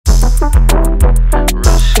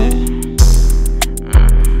Real shit.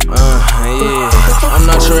 Yeah. I'm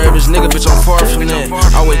not your average nigga, bitch, I'm far from that.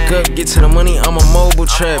 I wake up, get to the money, I'm a mobile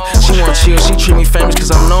trap. She want chill, she treat me famous cause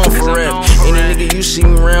I'm known for rap. Any nigga you see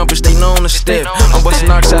me around, bitch, they known to step. I'm bustin'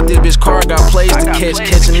 knocks out this bitch car, got plays to catch.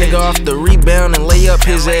 Catch a nigga off the rebound and lay up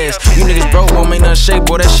his ass. You niggas broke, won't make nothing shake,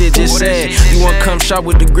 boy, that shit just sad. You wanna come shop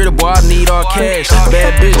with the ddagritter, boy, I need all cash.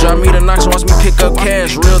 Bad bitch, drive me the knocks, wants me pick up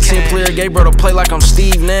cash. Real team player, gay bro to play like I'm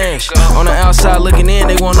Steve Nash. On the outside looking in,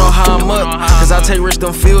 they wanna know how I'm up. Cause I take risks,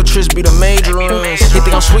 them field trips be the major runs. He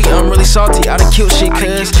think I'm sweet, I'm really salty, I done killed shit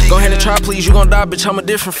cuz. Go ahead and try please, you gon' die, bitch, I'm a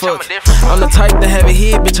different fuck. I'm the type to have it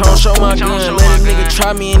hit, bitch, I don't show my gun. Let a nigga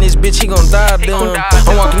try me and this bitch, he gon' die dumb.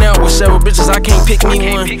 I'm walking out with several bitches, I can't pick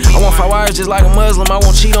me one. I want 5 wives just like a Muslim, I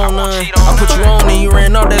won't cheat on none. I put you on and you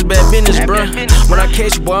ran off, that's bad business, bruh. When I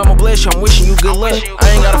catch you, boy, I'ma bless you, I'm wishing you good luck. I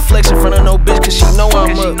ain't gotta flex in front of no bitch cause she know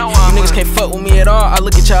I'm up. You niggas can't fuck with me at all, I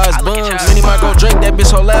look at y'all as bums. Many might go Drake, that bitch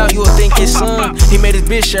so loud, you'll think his son. He made his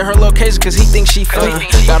bitch share her location cause he thinks she fun.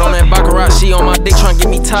 Got on that baccarat, she on my dick tryna get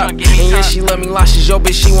me top. And yeah, she love me like she's your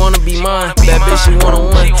bitch, she wanna be mine. That bitch, she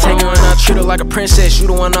one-on-one. Take her and I treat her like a princess, you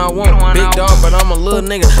the one I want. Big dog, but I'm a little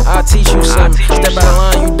nigga, I'll teach you something. Step out of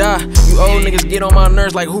line, you die. You old niggas get on my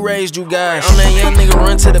nerves like who raised you guys. I'm that young nigga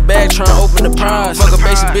run to the bag tryna open the prize. Fuck a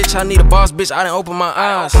basic bitch, I need a boss bitch, I done open my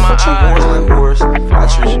eyes. I treat whores like whores, I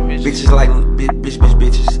treat bitches like bitches.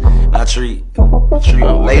 I treat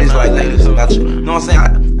ladies like ladies. You know what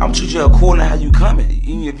I'm saying? I'm treat you according to how you coming.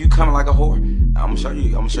 Even if you coming like a whore, I'm gonna show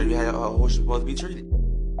you how a horse is supposed to be treated.